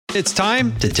It's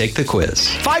time to take the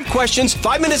quiz. 5 questions,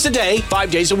 5 minutes a day,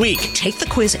 5 days a week. Take the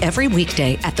quiz every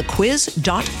weekday at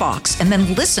thequiz.fox and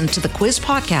then listen to the quiz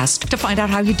podcast to find out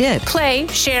how you did. Play,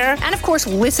 share, and of course,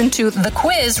 listen to The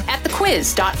Quiz at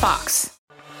thequiz.fox.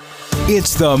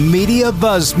 It's the Media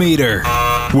Buzz Meter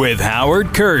with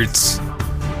Howard Kurtz.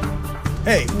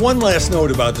 Hey, one last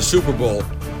note about the Super Bowl.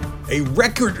 A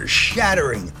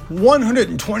record-shattering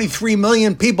 123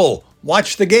 million people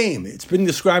watched the game. It's been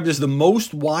described as the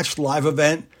most watched live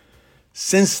event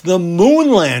since the moon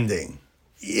landing.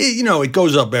 You know, it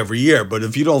goes up every year, but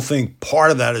if you don't think part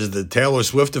of that is the Taylor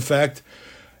Swift effect,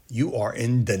 you are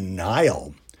in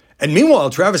denial. And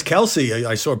meanwhile, Travis Kelce,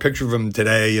 I saw a picture of him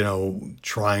today,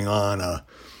 trying on a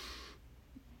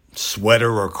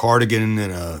sweater or cardigan in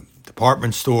a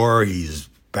department store. He's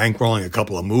bankrolling a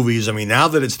couple of movies. I mean, now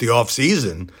that it's the off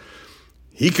season,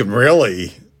 he can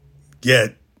really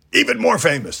get even more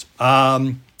famous.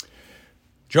 Jon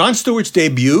Stewart's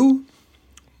debut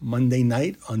Monday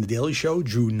night on The Daily Show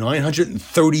drew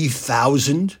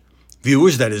 930,000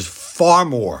 viewers. That is far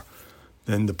more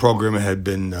than the program had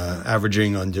been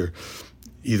averaging under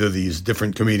either these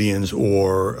different comedians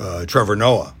or Trevor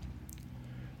Noah.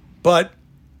 But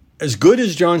as good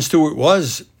as Jon Stewart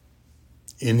was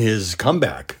in his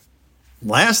comeback,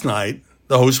 last night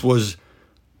the host was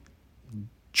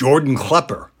Jordan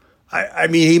Klepper. I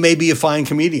mean, he may be a fine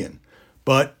comedian,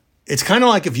 but it's kind of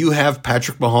like if you have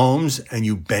Patrick Mahomes and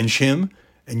you bench him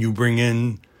and you bring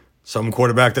in some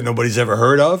quarterback that nobody's ever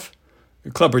heard of.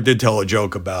 Klepper did tell a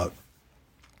joke about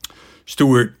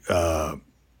Stewart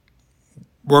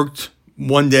worked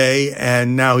one day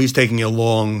and now he's taking a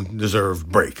long-deserved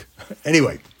break.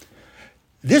 Anyway,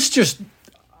 this just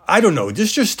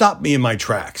stopped me in my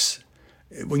tracks.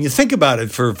 When you think about it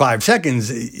for 5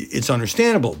 seconds, it's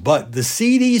understandable. But the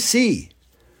CDC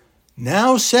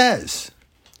now says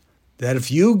that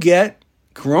if you get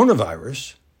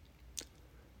coronavirus,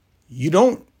 you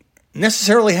don't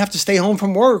necessarily have to stay home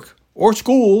from work or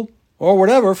school or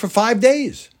whatever for 5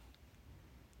 days.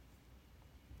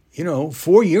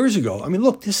 4 years ago, I mean,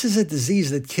 look, this is a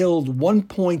disease that killed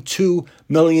 1.2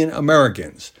 million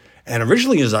Americans. And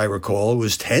originally, as I recall, it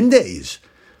was 10 days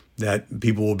that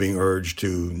people were being urged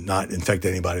to not infect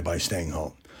anybody by staying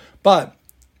home. But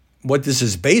what this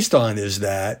is based on is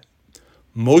that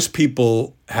most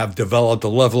people have developed a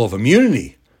level of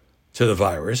immunity to the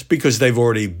virus because they've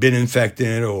already been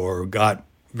infected or got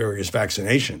various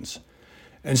vaccinations.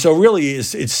 And so really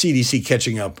it's CDC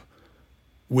catching up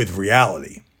with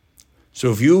reality.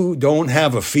 So if you don't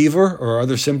have a fever or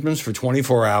other symptoms for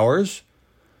 24 hours,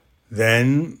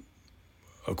 then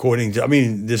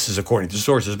this is according to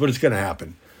sources, but it's going to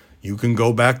happen. You can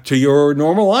go back to your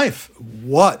normal life.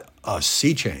 What a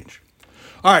sea change.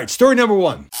 All right, story number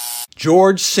 1.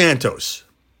 George Santos.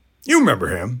 You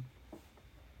remember him.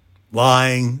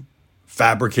 Lying,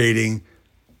 fabricating,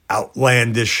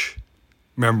 outlandish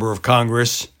member of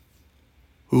Congress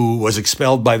who was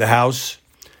expelled by the House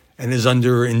and is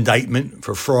under indictment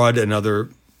for fraud and other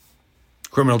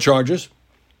criminal charges.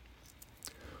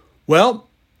 Well,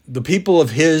 the people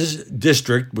of his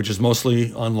district, which is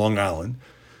mostly on Long Island,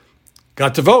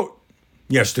 got to vote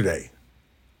yesterday.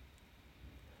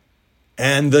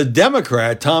 And the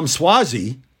Democrat, Tom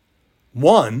Suozzi,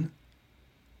 won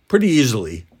pretty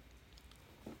easily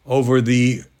over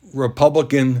the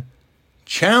Republican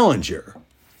challenger,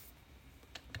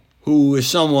 who is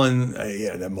someone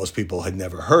that most people had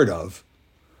never heard of,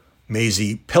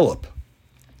 Mazie Pilip.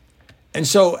 And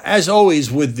so, as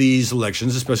always with these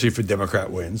elections, especially for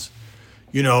Democrat wins,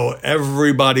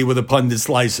 everybody with a pundit's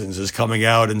license is coming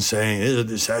out and saying,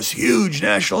 this has huge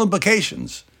national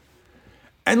implications.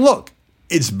 And look,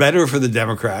 it's better for the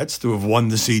Democrats to have won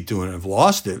the seat to have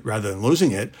lost it rather than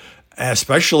losing it,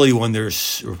 especially when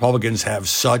Republicans have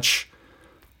such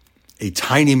a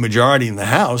tiny majority in the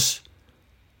House.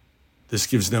 This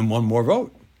gives them one more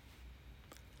vote.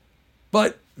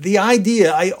 But the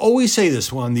idea, I always say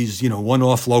this on these,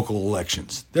 one-off local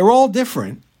elections, they're all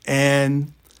different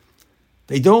and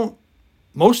they don't,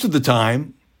 most of the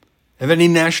time, have any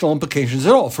national implications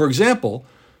at all. For example,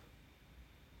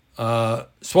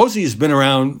 Suozzi has been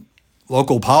around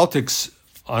local politics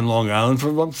on Long Island for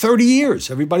about 30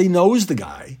 years. Everybody knows the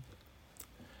guy.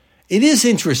 It is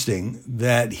interesting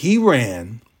that he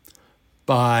ran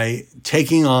by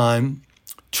taking on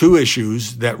two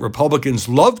issues that Republicans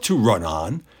love to run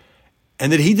on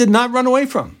and that he did not run away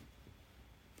from.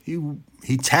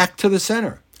 He tacked to the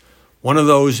center. One of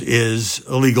those is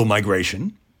illegal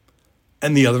migration,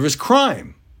 and the other is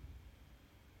crime.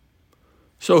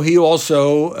 So he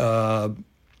also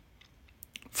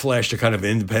flashed a kind of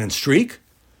independent streak.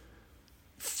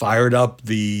 fired up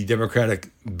the Democratic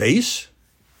base,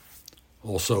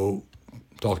 also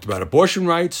talked about abortion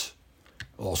rights,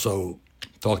 also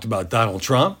talked about Donald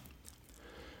Trump.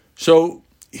 So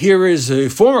here is a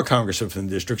former congressman from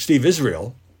the district, Steve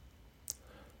Israel,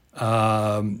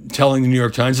 telling the New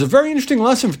York Times, a very interesting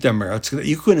lesson for Democrats, that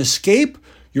you can escape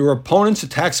your opponent's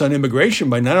attacks on immigration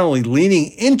by not only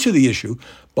leaning into the issue,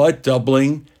 but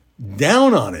doubling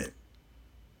down on it.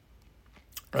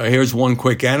 Here's one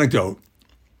quick anecdote.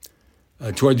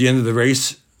 Toward the end of the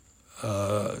race,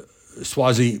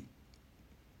 Suozzi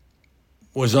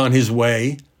was on his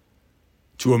way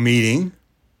to a meeting,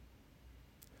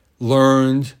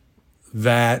 learned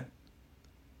that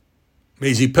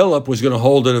Mazie Pilip was going to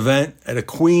hold an event at a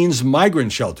Queens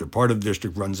migrant shelter. Part of the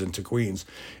district runs into Queens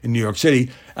in New York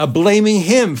City, blaming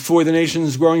him for the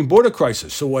nation's growing border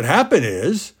crisis. So what happened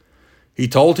is he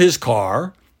told his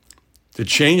car to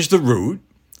change the route,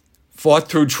 fought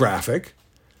through traffic,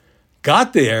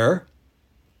 got there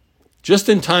just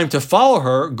in time to follow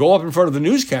her, go up in front of the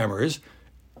news cameras,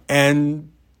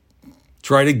 and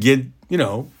try to get,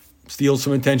 steal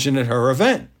some attention at her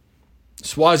event.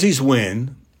 Suozzi's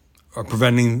win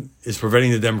is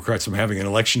preventing the Democrats from having an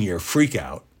election year freak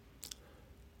out.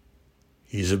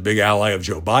 He's a big ally of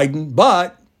Joe Biden,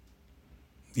 but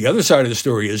the other side of the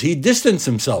story is he distanced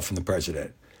himself from the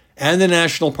president and the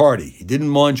national party. He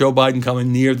didn't want Joe Biden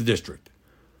coming near the district.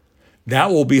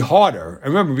 That will be harder. And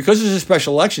remember, because it's a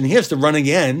special election, he has to run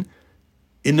again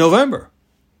in November.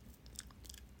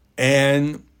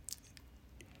 And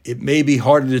it may be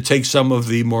harder to take some of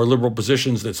the more liberal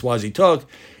positions that Suozzi took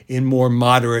in more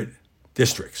moderate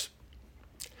districts.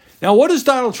 Now, what does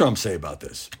Donald Trump say about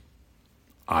this?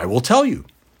 I will tell you.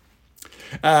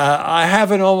 I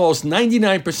have an almost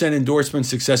 99% endorsement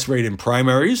success rate in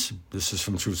primaries. This is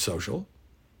from Truth Social.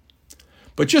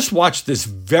 But just watch this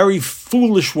very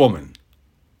foolish woman,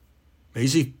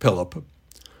 Mazie Pilip,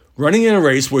 running in a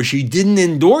race where she didn't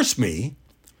endorse me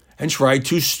and tried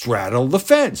to straddle the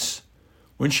fence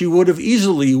when she would have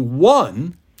easily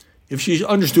won if she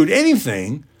understood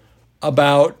anything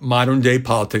about modern-day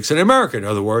politics in America. In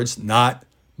other words, not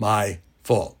my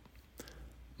fault.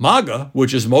 MAGA,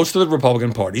 which is most of the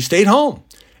Republican Party, stayed home,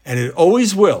 and it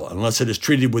always will unless it is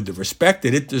treated with the respect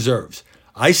that it deserves.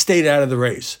 I stayed out of the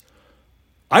race.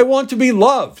 I want to be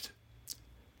loved.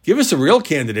 Give us a real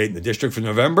candidate in the district for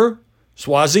November.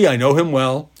 Suozzi, I know him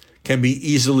well, can be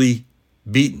easily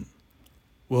beaten.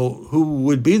 Well, who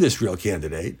would be this real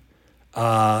candidate?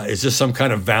 Is this some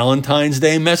kind of Valentine's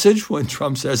Day message when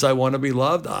Trump says, I want to be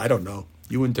loved? I don't know.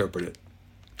 You interpret it.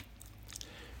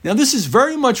 Now, this is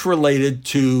very much related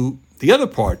to the other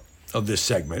part of this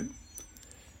segment,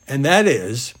 and that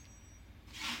is,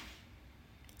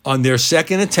 on their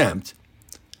second attempt,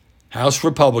 House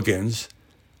Republicans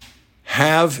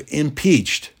have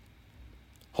impeached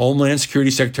Homeland Security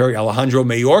Secretary Alejandro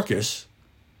Mayorkas.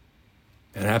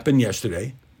 That happened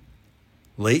yesterday,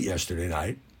 late yesterday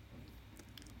night,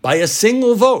 by a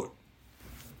single vote.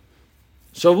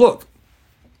 So look,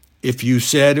 if you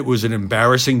said it was an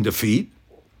embarrassing defeat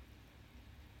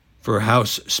for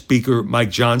House Speaker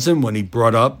Mike Johnson when he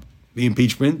brought up the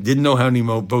impeachment, didn't know how many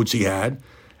votes he had,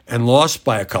 and lost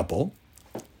by a couple,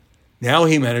 now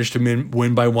he managed to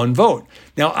win by one vote.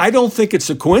 Now, I don't think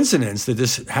it's a coincidence that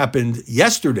this happened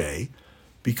yesterday,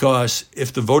 because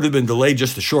if the vote had been delayed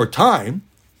just a short time,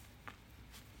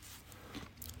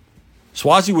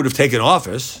 Suozzi would have taken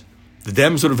office, the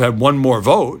Dems would have had one more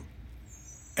vote,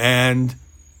 and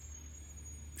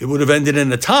it would have ended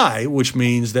in a tie, which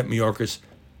means that Mayorkas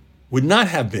would not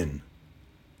have been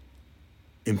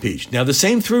impeached. Now, the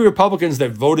same three Republicans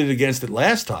that voted against it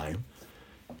last time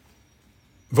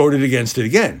voted against it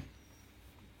again.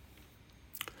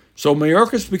 So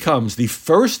Mayorkas becomes the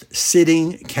first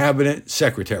sitting cabinet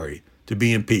secretary to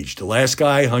be impeached. The last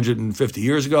guy, 150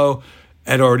 years ago,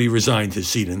 had already resigned his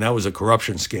seat, and that was a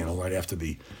corruption scandal right after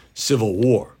the Civil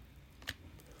War.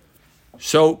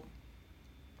 So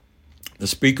the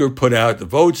Speaker put out the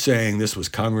vote saying this was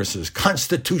Congress's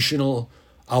constitutional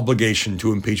obligation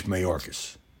to impeach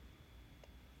Mayorkas.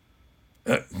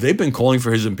 They've been calling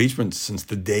for his impeachment since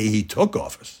the day he took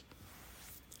office.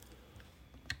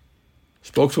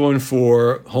 Spokeswoman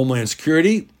for Homeland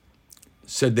Security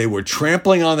said they were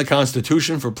trampling on the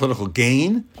Constitution for political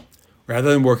gain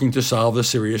rather than working to solve the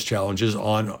serious challenges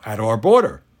at our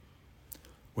border.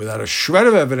 Without a shred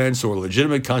of evidence or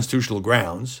legitimate constitutional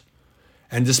grounds,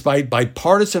 and despite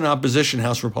bipartisan opposition,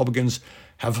 House Republicans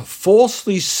have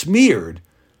falsely smeared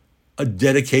a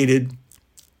dedicated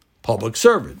public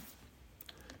servant.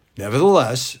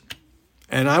 Nevertheless,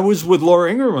 and I was with Laura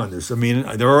Ingraham on this, I mean,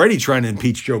 they're already trying to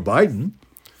impeach Joe Biden.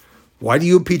 Why do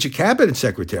you impeach a cabinet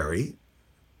secretary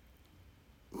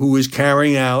who is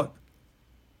carrying out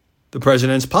the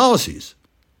president's policies?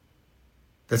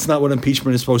 That's not what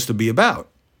impeachment is supposed to be about.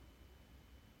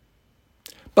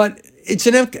 But it's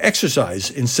an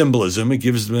exercise in symbolism. It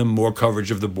gives them more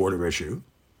coverage of the border issue.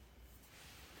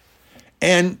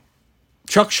 And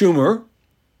Chuck Schumer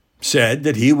said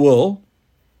that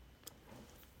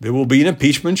there will be an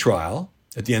impeachment trial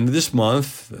at the end of this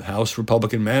month. The House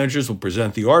Republican managers will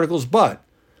present the articles, but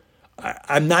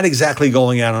I'm not exactly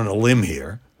going out on a limb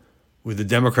here with the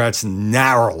Democrats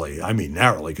narrowly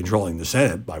controlling the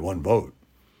Senate by one vote.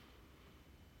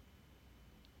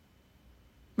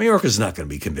 Mayorkas is not going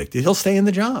to be convicted. He'll stay in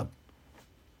the job.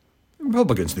 The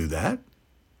Republicans knew that.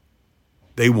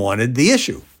 They wanted the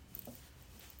issue.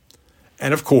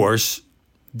 And of course,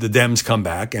 the Dems come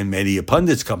back and media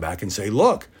pundits come back and say,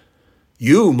 look,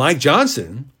 you, Mike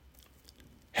Johnson,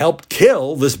 helped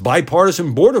kill this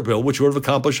bipartisan border bill, which would have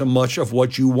accomplished much of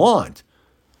what you want.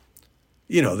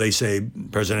 You know, they say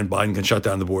President Biden can shut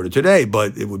down the border today,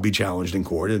 but it would be challenged in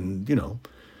court and,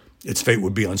 its fate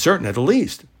would be uncertain at the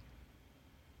least.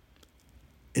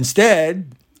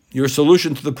 Instead, your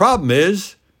solution to the problem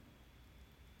is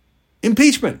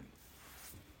impeachment.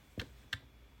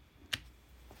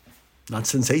 Not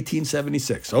since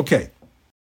 1876. Okay.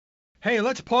 Hey,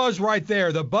 let's pause right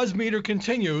there. The buzz meter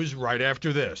continues right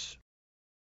after this.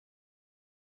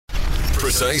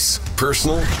 Precise,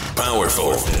 personal,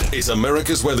 powerful. It's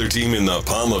America's weather team in the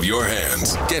palm of your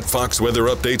hands. Get Fox weather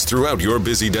updates throughout your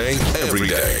busy day, every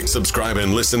day. Subscribe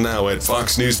and listen now at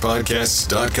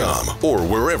foxnewspodcasts.com or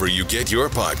wherever you get your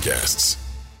podcasts.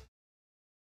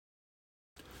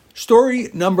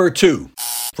 Story number 2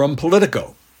 from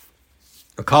Politico,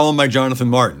 a column by Jonathan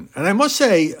Martin. And I must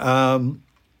say,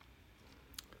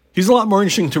 he's a lot more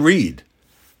interesting to read.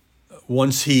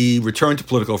 Once he returned to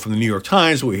Politico from the New York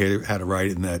Times, we had to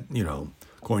write in that,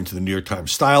 according to the New York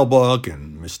Times style book,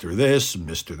 and Mr. This, and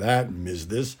Mr. That, and Ms.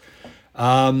 This.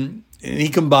 And he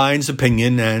combines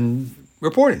opinion and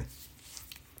reporting.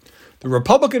 The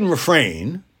Republican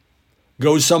refrain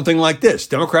goes something like this.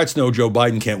 Democrats know Joe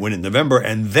Biden can't win in November,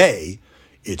 and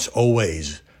it's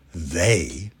always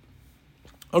they,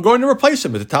 are going to replace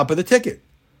him at the top of the ticket.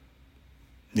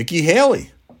 Nikki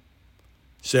Haley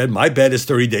said, my bet is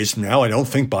 30 days from now, I don't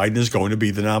think Biden is going to be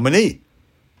the nominee.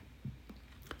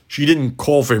 She didn't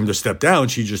call for him to step down.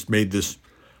 She just made this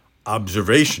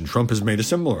observation. Trump has made a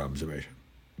similar observation.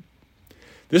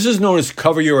 This is known as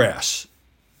cover your ass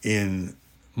in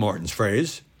Martin's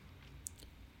phrase.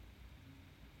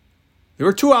 There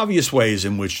are 2 obvious ways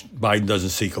in which Biden doesn't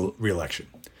seek re-election.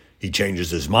 He changes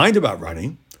his mind about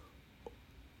running,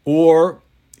 or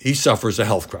he suffers a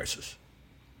health crisis.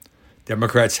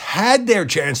 Democrats had their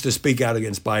chance to speak out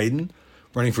against Biden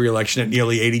running for re-election at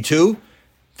nearly 82.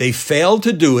 They failed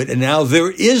to do it, and now there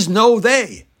is no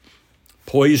they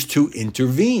poised to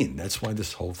intervene. That's why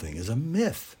this whole thing is a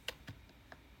myth.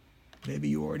 Maybe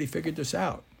you already figured this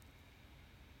out.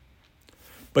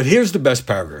 But here's the best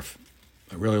paragraph.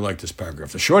 I really like this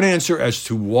paragraph. The short answer as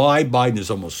to why Biden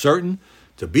is almost certain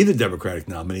to be the Democratic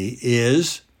nominee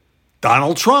is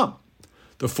Donald Trump.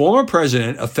 The former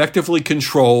president effectively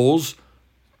controls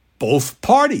both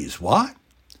parties. What?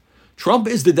 Trump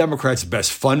is the Democrats'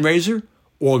 best fundraiser,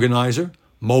 organizer,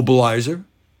 mobilizer,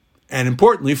 and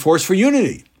importantly, force for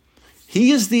unity.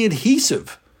 He is the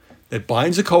adhesive that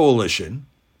binds a coalition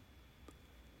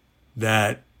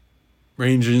that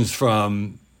ranges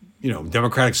from,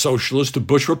 Democratic socialists to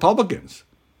Bush Republicans.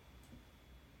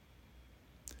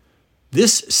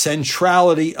 This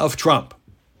centrality of Trump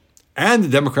and the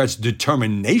Democrats'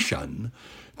 determination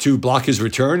to block his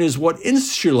return is what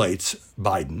insulates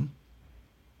Biden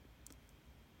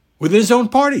within his own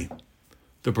party.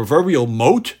 The proverbial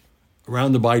moat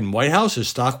around the Biden White House is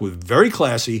stocked with very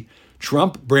classy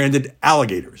Trump-branded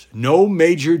alligators. No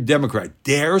major Democrat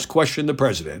dares question the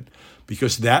president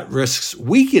because that risks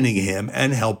weakening him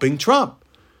and helping Trump.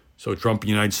 So Trump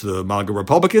unites the MAGA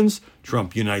Republicans.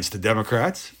 Trump unites the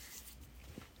Democrats.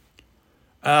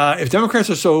 If Democrats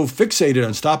are so fixated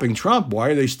on stopping Trump, why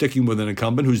are they sticking with an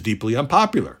incumbent who's deeply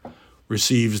unpopular,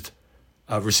 receives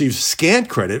scant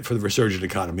credit for the resurgent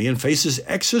economy, and faces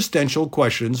existential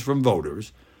questions from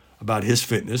voters about his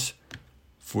fitness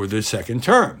for the second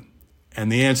term?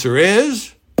 And the answer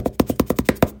is,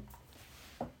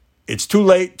 it's too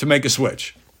late to make a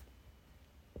switch.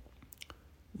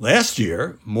 Last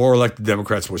year, more elected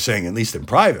Democrats were saying, at least in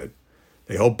private,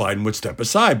 they hoped Biden would step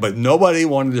aside, but nobody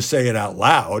wanted to say it out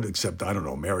loud except,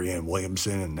 Marianne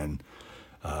Williamson and then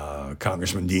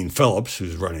Congressman Dean Phillips,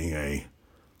 who's running I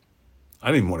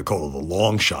don't even want to call it a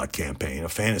long shot campaign, a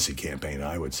fantasy campaign,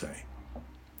 I would say.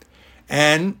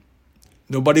 And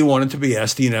nobody wanted to be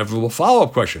asked the inevitable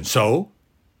follow-up question. So,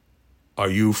 are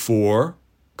you for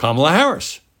Kamala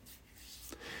Harris?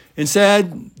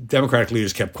 Instead, Democratic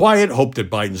leaders kept quiet, hoped that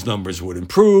Biden's numbers would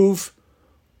improve,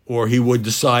 or he would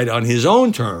decide on his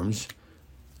own terms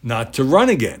not to run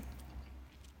again.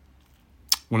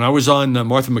 When I was on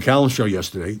Martha McCallum's show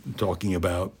yesterday, talking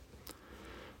about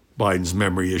Biden's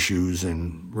memory issues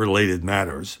and related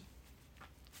matters,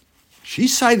 she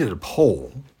cited a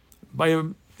poll by a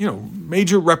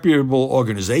major reputable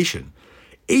organization.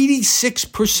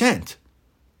 86%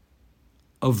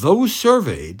 of those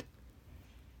surveyed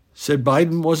said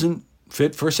Biden wasn't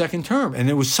fit for a second term. And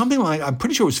it was something like, I'm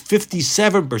pretty sure it was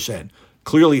 57%,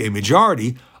 clearly a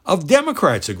majority, of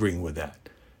Democrats agreeing with that.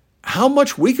 How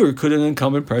much weaker could an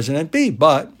incumbent president be?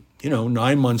 But,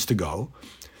 9 months to go.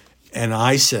 And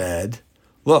I said,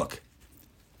 look,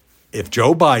 if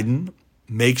Joe Biden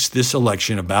makes this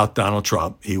election about Donald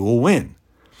Trump, he will win.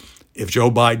 If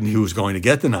Joe Biden, who is going to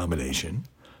get the nomination,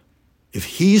 if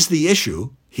he's the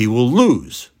issue, he will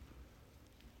lose.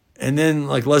 And then,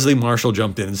 Leslie Marshall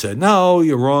jumped in and said, no,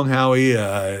 you're wrong, Howie.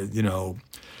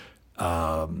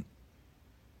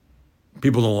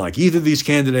 People don't like either of these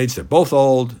candidates. They're both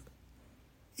old.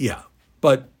 Yeah,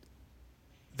 but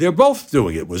they're both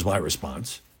doing it, was my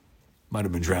response. Might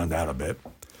have been drowned out a bit.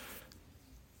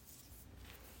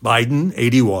 Biden,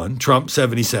 81, Trump,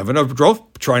 77, are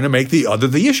both trying to make the other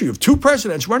the issue. You have two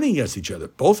presidents running against each other.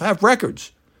 Both have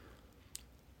records.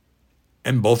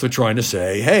 And both are trying to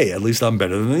say, hey, at least I'm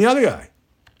better than the other guy.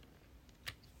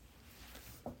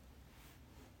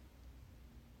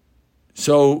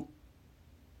 So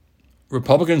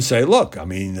Republicans say, look,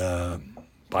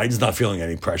 Biden's not feeling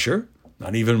any pressure.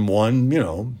 Not even one,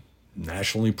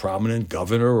 nationally prominent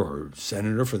governor or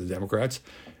senator for the Democrats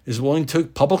is willing to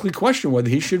publicly question whether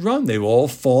he should run. They've all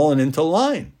fallen into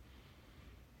line.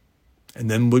 And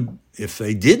then if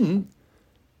they didn't,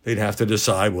 they'd have to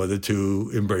decide whether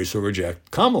to embrace or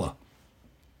reject Kamala.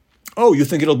 Oh, you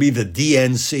think it'll be the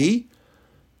DNC?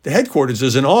 The headquarters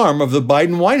is an arm of the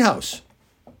Biden White House.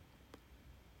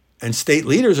 And state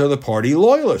leaders are the party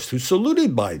loyalists who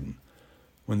saluted Biden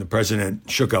when the president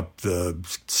shook up the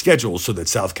schedule so that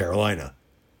South Carolina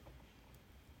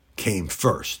came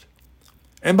first.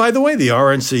 And by the way, the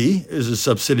RNC is a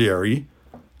subsidiary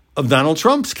of Donald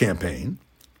Trump's campaign.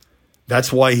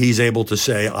 That's why he's able to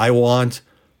say, I want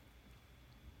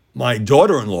my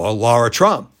daughter-in-law, Laura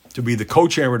Trump, to be the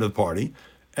co-chairman of the party,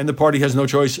 and the party has no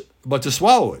choice but to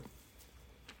swallow it.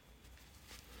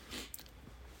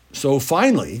 So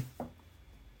finally,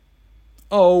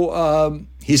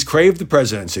 he's craved the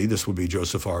presidency, this would be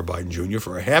Joseph R. Biden Jr.,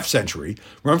 for a half century,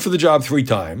 run for the job 3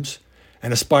 times,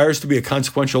 and aspires to be a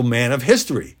consequential man of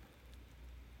history.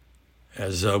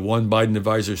 As one Biden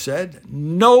advisor said,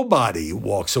 nobody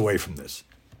walks away from this.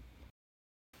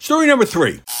 Story number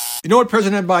 3. You know what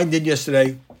President Biden did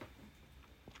yesterday?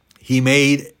 He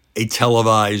made a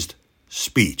televised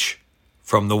speech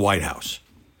from the White House.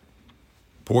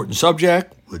 Important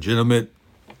subject, legitimate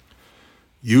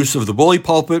use of the bully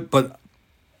pulpit, but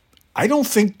I don't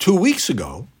think 2 weeks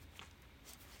ago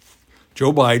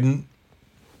Joe Biden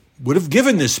would have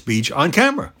given this speech on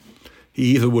camera.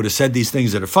 He either would have said these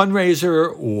things at a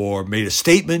fundraiser or made a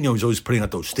statement. He's always putting out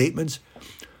those statements.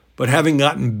 But having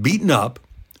gotten beaten up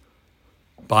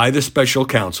by the special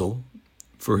counsel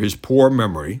for his poor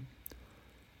memory,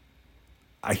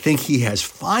 I think he has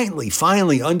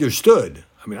finally understood.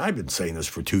 I've been saying this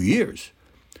for 2 years,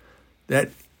 that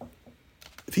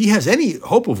if he has any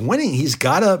hope of winning, he's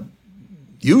got to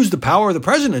use the power of the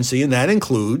presidency, and that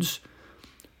includes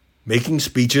making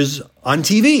speeches on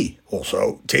TV,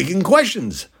 also taking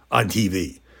questions on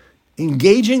TV,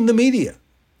 engaging the media,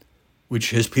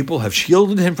 which his people have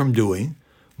shielded him from doing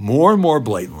more and more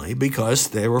blatantly because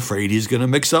they're afraid he's going to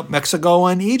mix up Mexico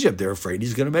and Egypt. They're afraid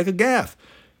he's going to make a gaffe,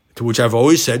 to which I've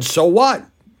always said, so what?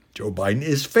 Joe Biden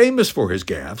is famous for his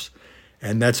gaffes,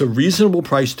 and that's a reasonable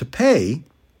price to pay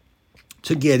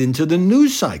to get into the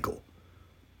news cycle.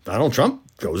 Donald Trump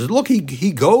goes, look,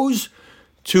 he goes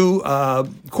to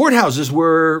courthouses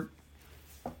where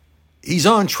he's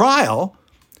on trial.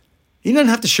 He doesn't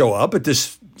have to show up at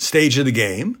this stage of the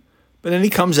game, but then he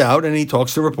comes out and he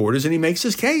talks to reporters and he makes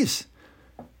his case.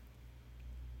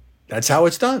 That's how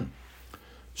it's done.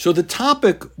 So the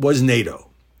topic was NATO.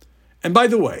 And by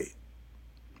the way,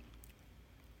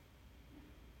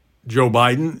 Joe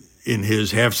Biden, in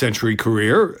his half-century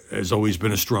career, has always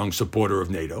been a strong supporter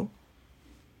of NATO.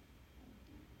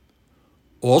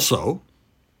 Also,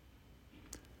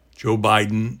 Joe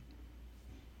Biden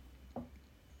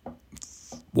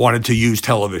wanted to use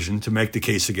television to make the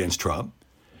case against Trump.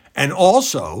 And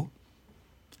also,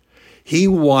 He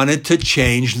wanted to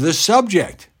change the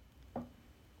subject.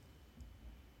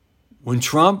 When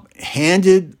Trump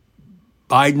handed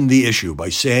Biden the issue by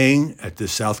saying at the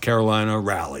South Carolina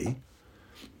rally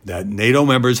that NATO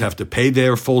members have to pay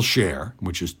their full share,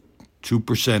 which is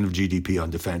 2% of GDP on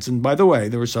defense. And by the way,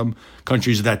 there are some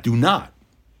countries that do not.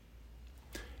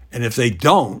 And if they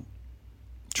don't,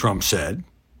 Trump said,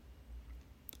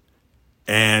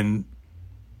 and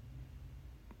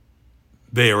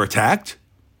they are attacked,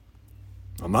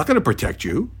 I'm not going to protect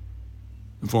you,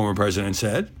 the former president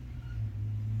said.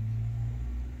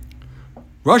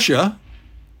 Russia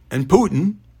and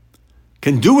Putin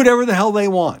can do whatever the hell they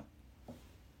want.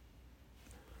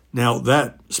 Now,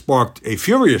 that sparked a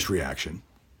furious reaction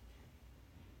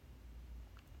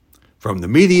from the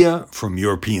media, from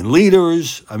European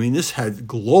leaders. I mean, this had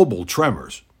global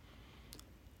tremors.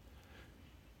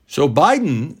 So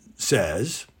Biden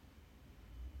says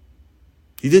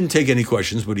he didn't take any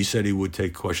questions, but he said he would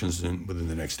take questions within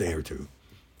the next day or two.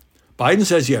 Biden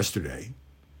says yesterday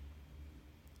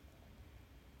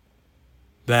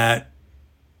that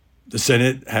the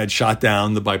Senate had shot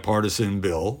down the bipartisan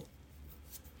bill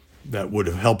that would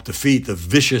have helped defeat the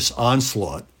vicious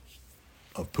onslaught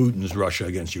of Putin's Russia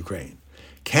against Ukraine.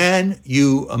 Can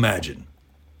you imagine,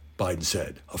 Biden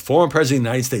said, a former president of the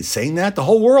United States saying that? The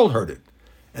whole world heard it.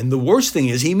 And the worst thing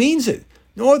is he means it.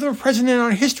 No other president in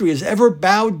our history has ever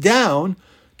bowed down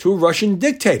to a Russian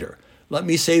dictator. Let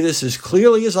me say this as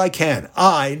clearly as I can.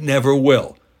 I never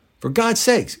will. For God's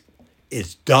sakes,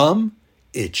 it's dumb,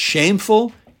 it's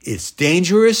shameful, it's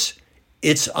dangerous,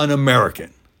 it's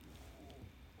un-American.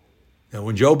 Now,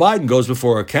 when Joe Biden goes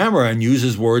before a camera and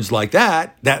uses words like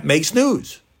that, that makes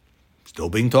news. Still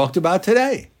being talked about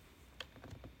today.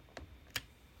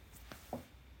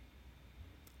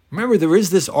 Remember, there is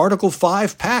this Article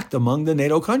 5 pact among the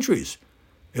NATO countries.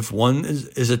 If one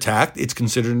is attacked, it's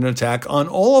considered an attack on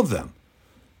all of them.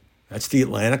 That's the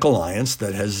Atlantic Alliance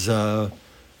that has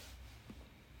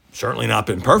certainly not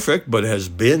been perfect, but has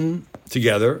been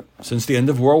together since the end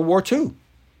of World War II.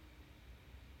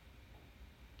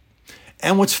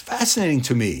 And what's fascinating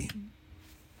to me,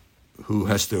 who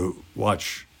has to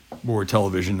watch more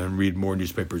television and read more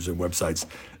newspapers and websites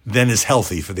than is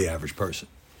healthy for the average person,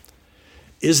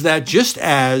 is that just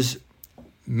as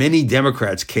many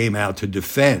Democrats came out to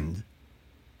defend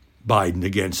Biden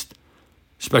against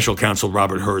Special Counsel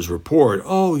Robert Hur's report,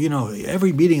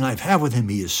 every meeting I've had with him,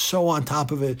 he is so on top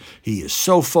of it. He is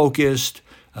so focused.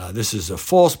 This is a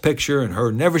false picture, and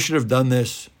Hur never should have done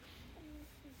this.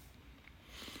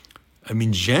 I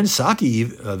mean, Jen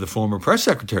Psaki, the former press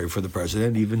secretary for the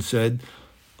president, even said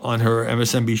on her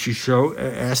MSNBC show,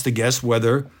 asked the guest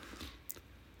whether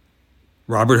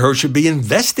Robert Hur should be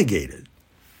investigated.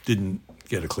 Didn't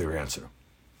get a clear answer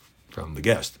from the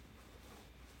guest.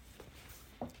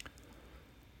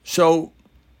 So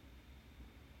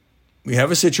we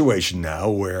have a situation now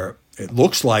where it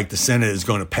looks like the Senate is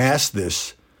going to pass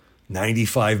this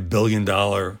 $95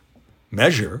 billion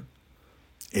measure,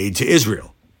 aid to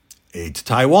Israel, aid to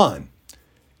Taiwan,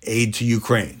 aid to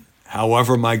Ukraine.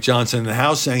 However, Mike Johnson in the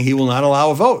House saying he will not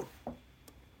allow a vote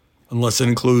unless it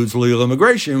includes legal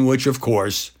immigration, which, of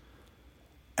course,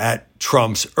 at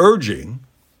Trump's urging,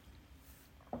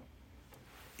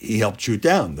 he helped shoot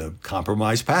down the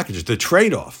compromise package, the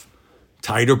trade-off,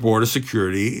 tighter border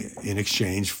security in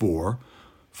exchange for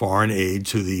foreign aid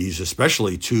to these,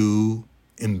 especially two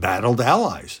embattled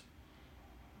allies.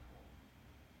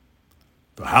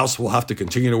 The House will have to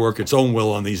continue to work its own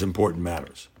will on these important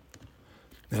matters.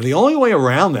 Now, the only way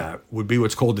around that would be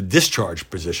what's called the discharge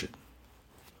position.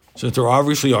 Since there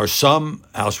obviously are some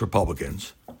House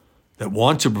Republicans that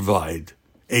want to provide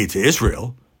aid to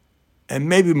Israel, and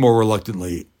maybe more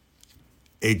reluctantly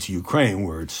aid to Ukraine,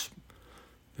 where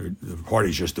the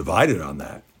party's just divided on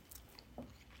that.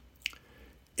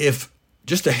 If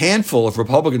just a handful of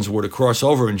Republicans were to cross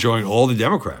over and join all the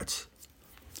Democrats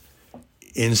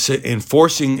in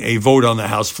forcing a vote on the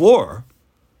House floor,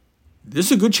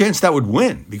 there's a good chance that would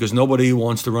win, because nobody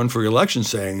wants to run for election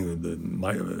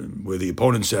where the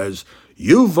opponent says,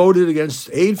 you voted against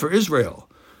aid for Israel.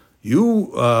 You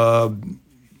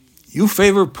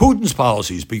favor Putin's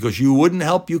policies because you wouldn't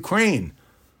help Ukraine,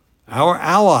 our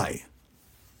ally,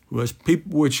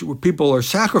 which people are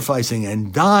sacrificing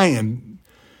and dying and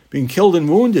being killed and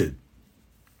wounded.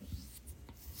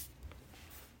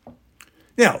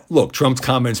 Now, look, Trump's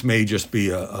comments may just be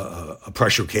a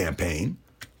pressure campaign,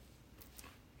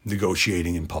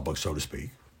 negotiating in public, so to speak.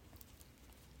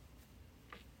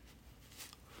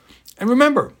 And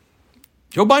remember,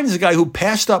 Joe Biden's a guy who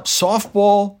passed up the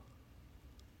softball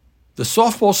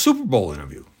Super Bowl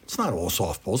interview. It's not all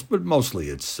softballs, but mostly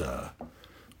it's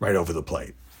right over the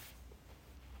plate.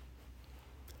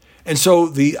 And so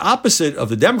the opposite of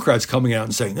the Democrats coming out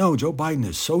and saying, no, Joe Biden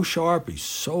is so sharp, he's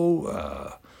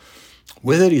so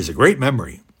with it, he has a great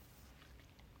memory.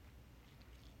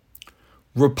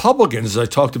 Republicans, as I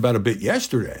talked about a bit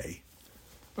yesterday,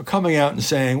 are coming out and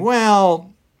saying,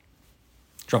 well,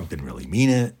 Trump didn't really mean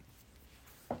it.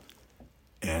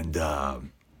 And,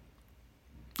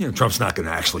 Trump's not going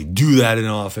to actually do that in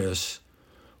office.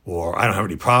 Or I don't have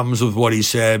any problems with what he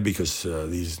said because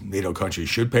these NATO countries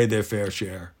should pay their fair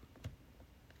share.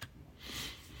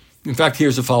 In fact,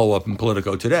 here's a follow-up in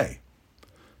Politico today.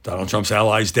 Donald Trump's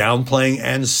allies downplaying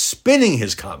and spinning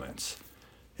his comments,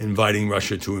 inviting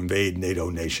Russia to invade NATO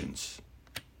nations.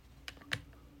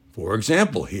 For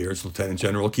example, here's Lieutenant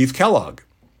General Keith Kellogg.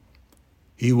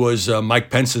 He was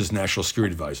Mike Pence's national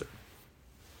security advisor.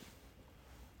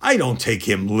 I don't take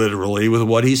him literally with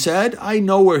what he said. I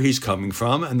know where he's coming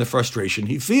from and the frustration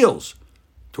he feels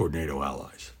toward NATO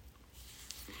allies.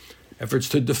 Efforts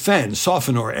to defend,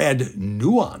 soften, or add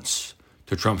nuance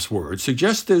to Trump's words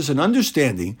suggest there's an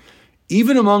understanding,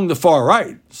 even among the far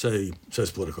right, says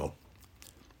Politico,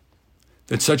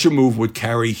 that such a move would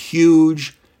carry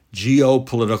huge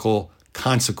geopolitical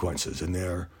consequences, and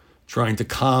they're trying to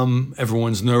calm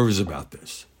everyone's nerves about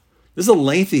this. There's a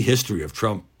lengthy history of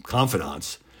Trump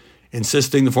confidants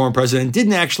insisting the former president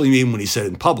didn't actually mean what he said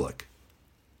in public,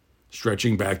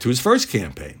 stretching back to his first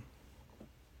campaign.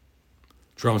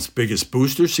 Trump's biggest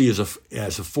boosters see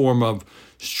as a form of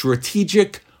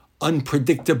strategic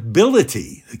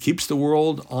unpredictability that keeps the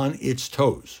world on its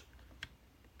toes.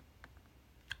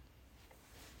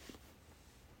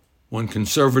 One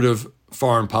conservative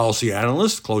foreign policy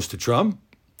analyst close to Trump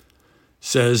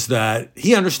says that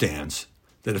he understands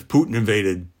that if Putin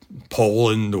invaded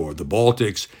Poland or the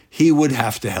Baltics, he would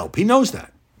have to help. He knows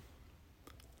that.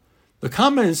 The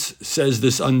comments, says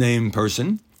this unnamed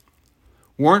person,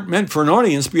 weren't meant for an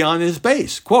audience beyond his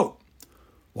base. Quote,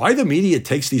 why the media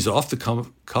takes these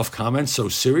off-the-cuff comments so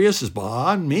serious is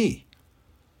beyond me.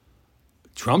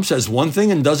 Trump says one thing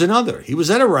and does another. He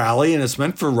was at a rally and it's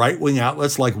meant for right-wing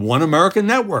outlets like One American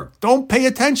Network. Don't pay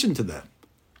attention to them.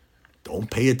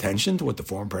 Don't pay attention to what the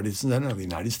former president of the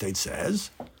United States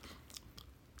says.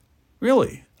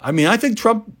 Really? I mean, I think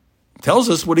Trump tells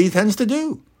us what he tends to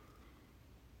do.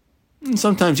 And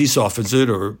sometimes he softens it,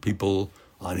 or people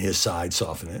on his side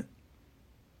soften it.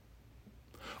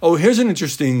 Oh, here's an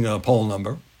interesting poll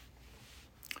number.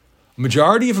 A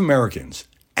majority of Americans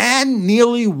and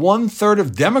nearly 1/3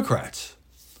 of Democrats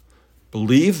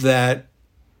believe that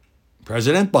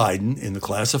President Biden, in the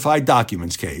classified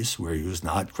documents case, where he was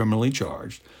not criminally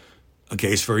charged, a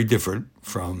case very different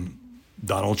from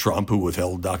Donald Trump, who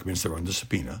withheld documents that were under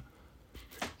subpoena,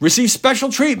 received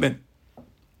special treatment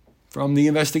from the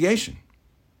investigation.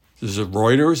 This is a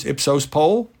Reuters Ipsos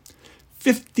poll.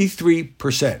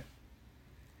 53%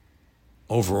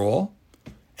 overall,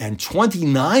 and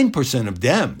 29% of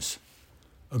Dems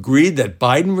agreed that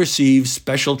Biden received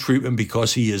special treatment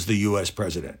because he is the U.S.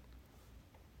 president.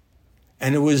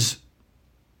 And it was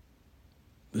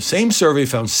the same survey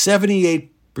found 78%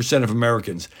 of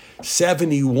Americans,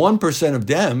 71% of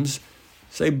Dems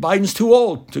say Biden's too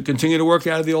old to continue to work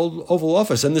out of the Oval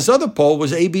Office. And this other poll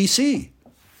was ABC.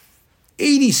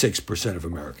 86% of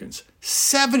Americans,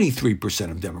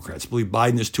 73% of Democrats believe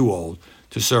Biden is too old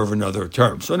to serve another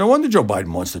term. So no wonder Joe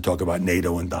Biden wants to talk about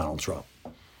NATO and Donald Trump.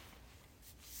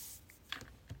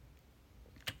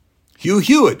 Hugh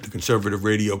Hewitt, the conservative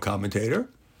radio commentator,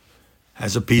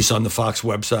 has a piece on the Fox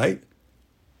website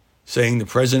saying the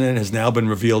president has now been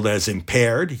revealed as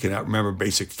impaired. He cannot remember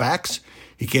basic facts.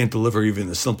 He can't deliver even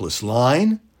the simplest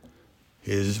line.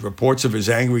 His reports of his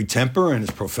angry temper and his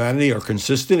profanity are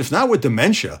consistent, if not with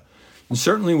dementia, and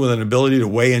certainly with an ability to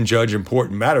weigh and judge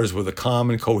important matters with a calm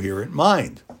and coherent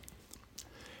mind.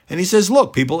 And he says,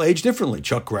 look, people age differently.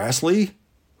 Chuck Grassley,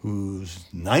 who's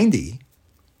 90,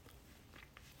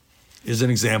 is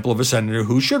an example of a senator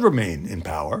who should remain in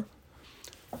power,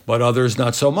 but others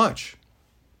not so much.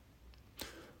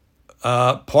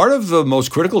 Part of the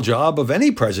most critical job of any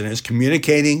president is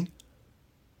communicating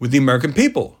with the American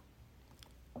people,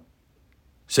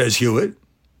 says Hewitt.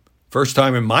 First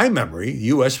time in my memory, the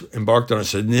U.S. embarked on a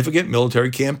significant military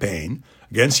campaign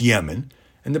against Yemen,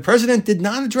 and the president did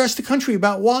not address the country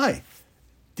about why.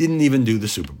 Didn't even do the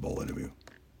Super Bowl interview.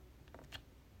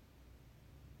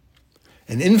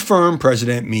 An infirm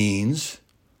president means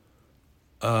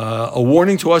a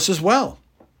warning to us as well.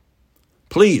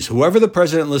 Please, whoever the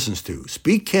president listens to,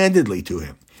 speak candidly to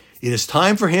him. It is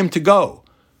time for him to go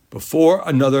before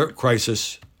another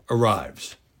crisis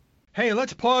arrives. Hey,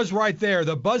 let's pause right there.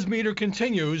 The buzz meter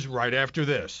continues right after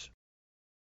this.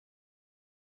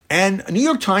 And a New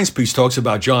York Times piece talks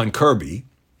about John Kirby,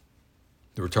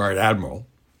 the retired admiral,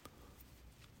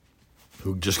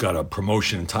 who just got a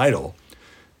promotion and title,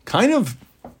 kind of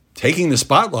taking the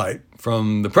spotlight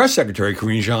from the press secretary,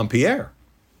 Karine Jean-Pierre.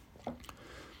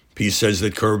 Piece says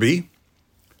that Kirby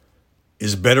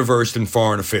is better versed in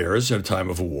foreign affairs at a time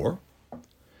of war.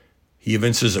 He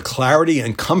evinces a clarity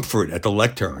and comfort at the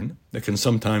lectern that can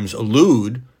sometimes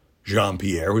elude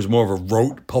Jean-Pierre, who's more of a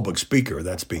rote public speaker,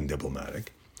 that's being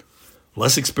diplomatic,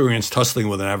 less experienced tussling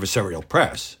with an adversarial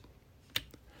press.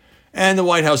 And the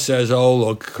White House says, oh,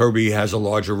 look, Kirby has a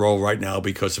larger role right now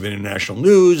because of international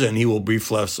news, and he will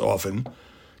brief less often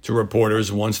to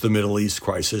reporters once the Middle East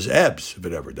crisis ebbs, if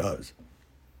it ever does.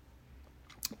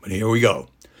 But here we go.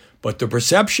 But the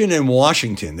perception in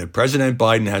Washington that President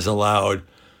Biden has allowed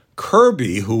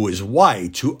Kirby, who is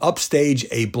white, to upstage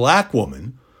a black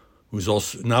woman, who's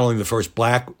also not only the first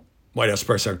black White House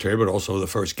press secretary, but also the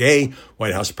first gay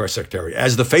White House press secretary,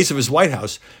 as the face of his White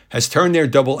House, has turned their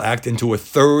double act into a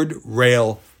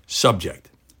third-rail subject.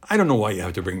 I don't know why you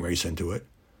have to bring race into it.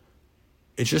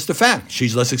 It's just a fact.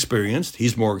 She's less experienced.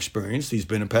 He's more experienced. He's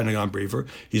been a Pentagon briefer.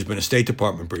 He's been a State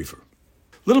Department briefer.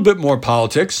 A little bit more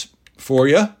politics for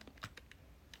you.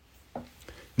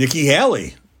 Nikki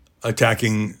Haley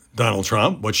attacking Donald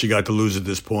Trump. What she got to lose at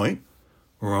this point?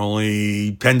 We're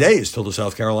only 10 days till the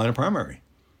South Carolina primary.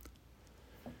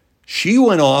 She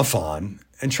went off on,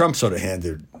 and Trump sort of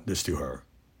handed this to her,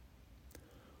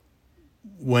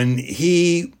 when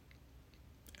he,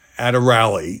 at a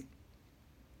rally,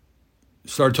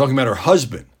 started talking about her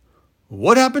husband.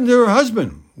 What happened to her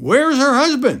husband? Where's her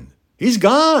husband? He's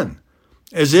gone.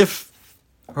 As if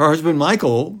her husband,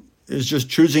 Michael, is just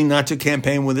choosing not to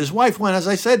campaign with his wife, when, as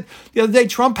I said the other day,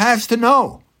 Trump has to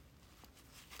know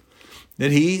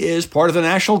that he is part of the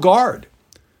National Guard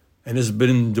and has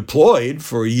been deployed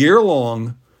for a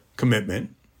year-long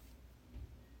commitment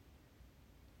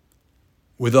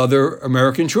with other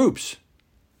American troops.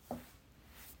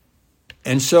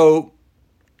 And so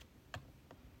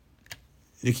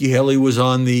Nikki Haley was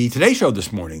on the Today Show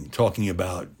this morning talking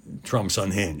about Trump's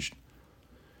unhinged.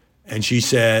 And she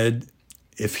said,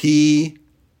 if he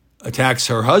attacks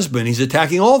her husband, he's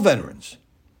attacking all veterans.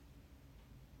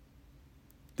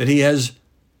 That he has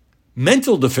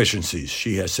mental deficiencies,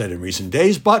 she has said in recent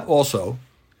days, but also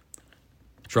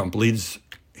Trump leads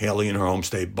Haley in her home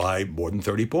state by more than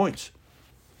 30 points.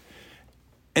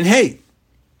 And hey,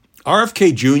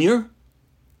 RFK Jr.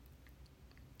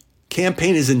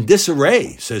 campaign is in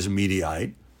disarray, says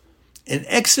Mediaite. An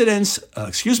exodus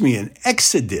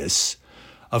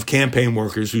of campaign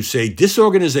workers who say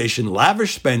disorganization,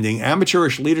 lavish spending,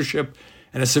 amateurish leadership,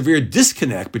 and a severe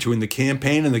disconnect between the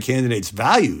campaign and the candidate's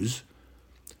values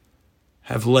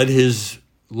have led his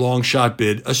long shot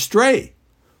bid astray.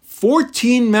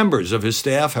 14 members of his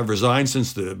staff have resigned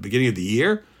since the beginning of the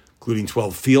year, including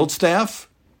 12 field staff.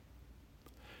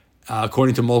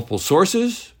 According to multiple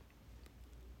sources,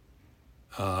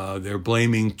 they're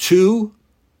blaming two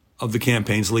of the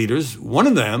campaign's leaders. One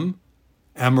of them,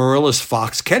 Amaryllis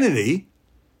Fox Kennedy,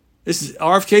 is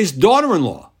RFK's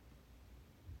daughter-in-law.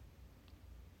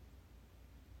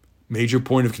 Major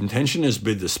point of contention has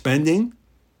been the spending.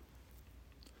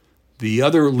 The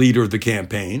other leader of the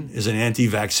campaign is an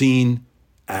anti-vaccine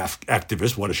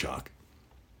activist. What a shock.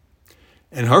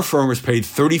 And her firm was paid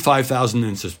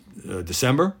 $35,000 in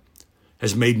December,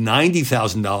 has made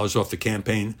 $90,000 off the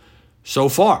campaign so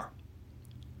far.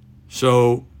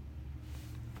 So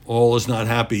all is not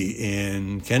happy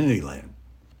in Kennedy land.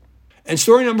 And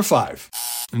story number 5,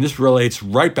 and this relates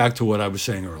right back to what I was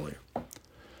saying earlier.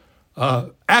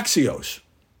 Axios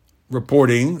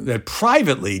reporting that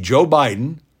privately Joe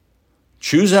Biden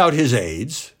chews out his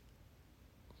aides,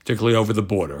 particularly over the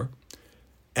border,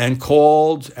 and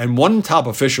one top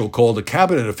official called a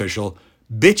cabinet official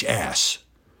bitch ass.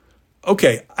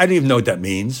 Okay, I don't even know what that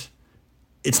means.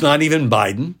 It's not even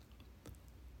Biden,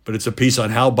 but it's a piece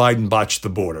on how Biden botched the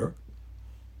border.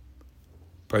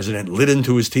 President lit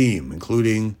into his team,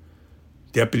 including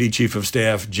Deputy Chief of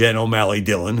Staff Jen O'Malley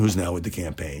Dillon, who's now with the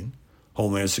campaign,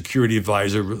 Homeland Security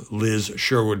Advisor Liz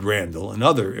Sherwood Randall, and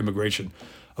other immigration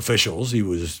officials. He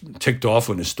was ticked off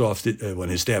when his staff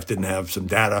didn't have some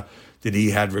data that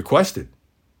he had requested.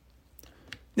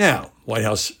 Now, White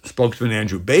House spokesman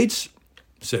Andrew Bates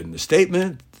said in the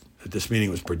statement that this meeting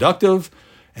was productive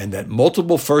and that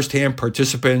multiple firsthand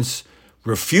participants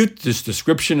refute this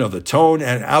description of the tone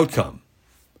and outcome.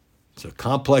 It's a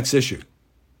complex issue.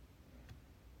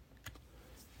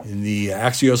 In the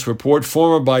Axios report,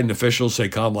 former Biden officials say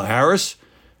Kamala Harris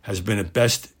has been at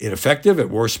best ineffective, at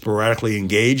worst sporadically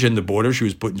engaged in the border. She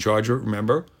was put in charge of it,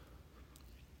 remember?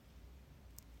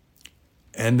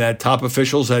 and that top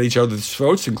officials at each other's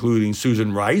throats, including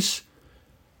Susan Rice,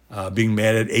 being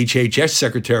mad at HHS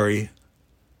Secretary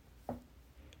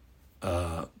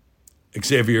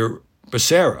Xavier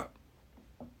Becerra.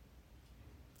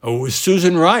 Oh, it was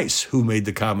Susan Rice who made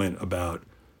the comment about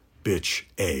bitch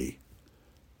A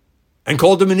and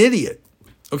called him an idiot.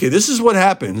 Okay, this is what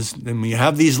happens when you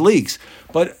have these leaks.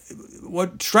 But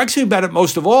what strikes me about it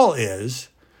most of all is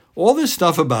all this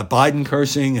stuff about Biden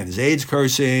cursing and his aides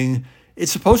cursing.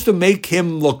 It's supposed to make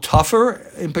him look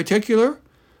tougher in particular.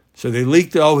 So they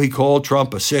leaked, he called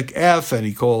Trump a sick F and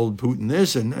he called Putin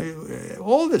this and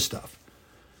all this stuff.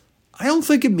 I don't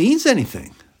think it means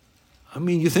anything. I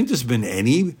mean, you think there's been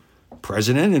any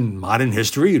president in modern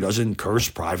history who doesn't curse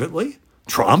privately?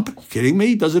 Trump? Kidding me?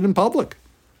 He does it in public.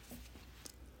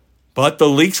 But the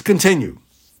leaks continue.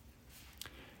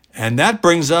 And that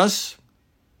brings us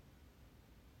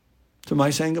to my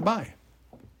saying goodbye.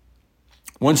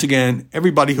 Once again,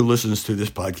 everybody who listens to this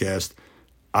podcast,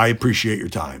 I appreciate your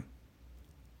time.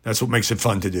 That's what makes it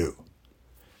fun to do.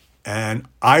 And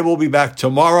I will be back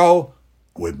tomorrow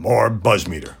with more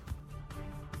Buzzmeter.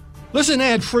 Listen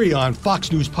ad-free on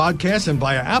Fox News Podcasts and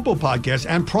via Apple Podcasts,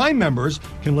 and Prime members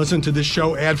can listen to this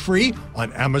show ad-free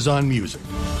on Amazon Music.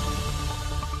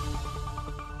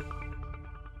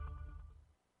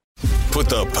 Put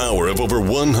the power of over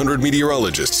 100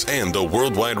 meteorologists and the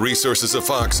worldwide resources of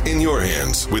Fox in your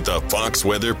hands with the Fox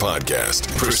Weather Podcast.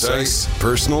 Precise,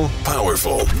 personal,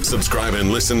 powerful. Subscribe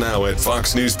and listen now at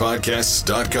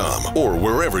foxnewspodcasts.com or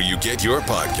wherever you get your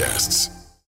podcasts.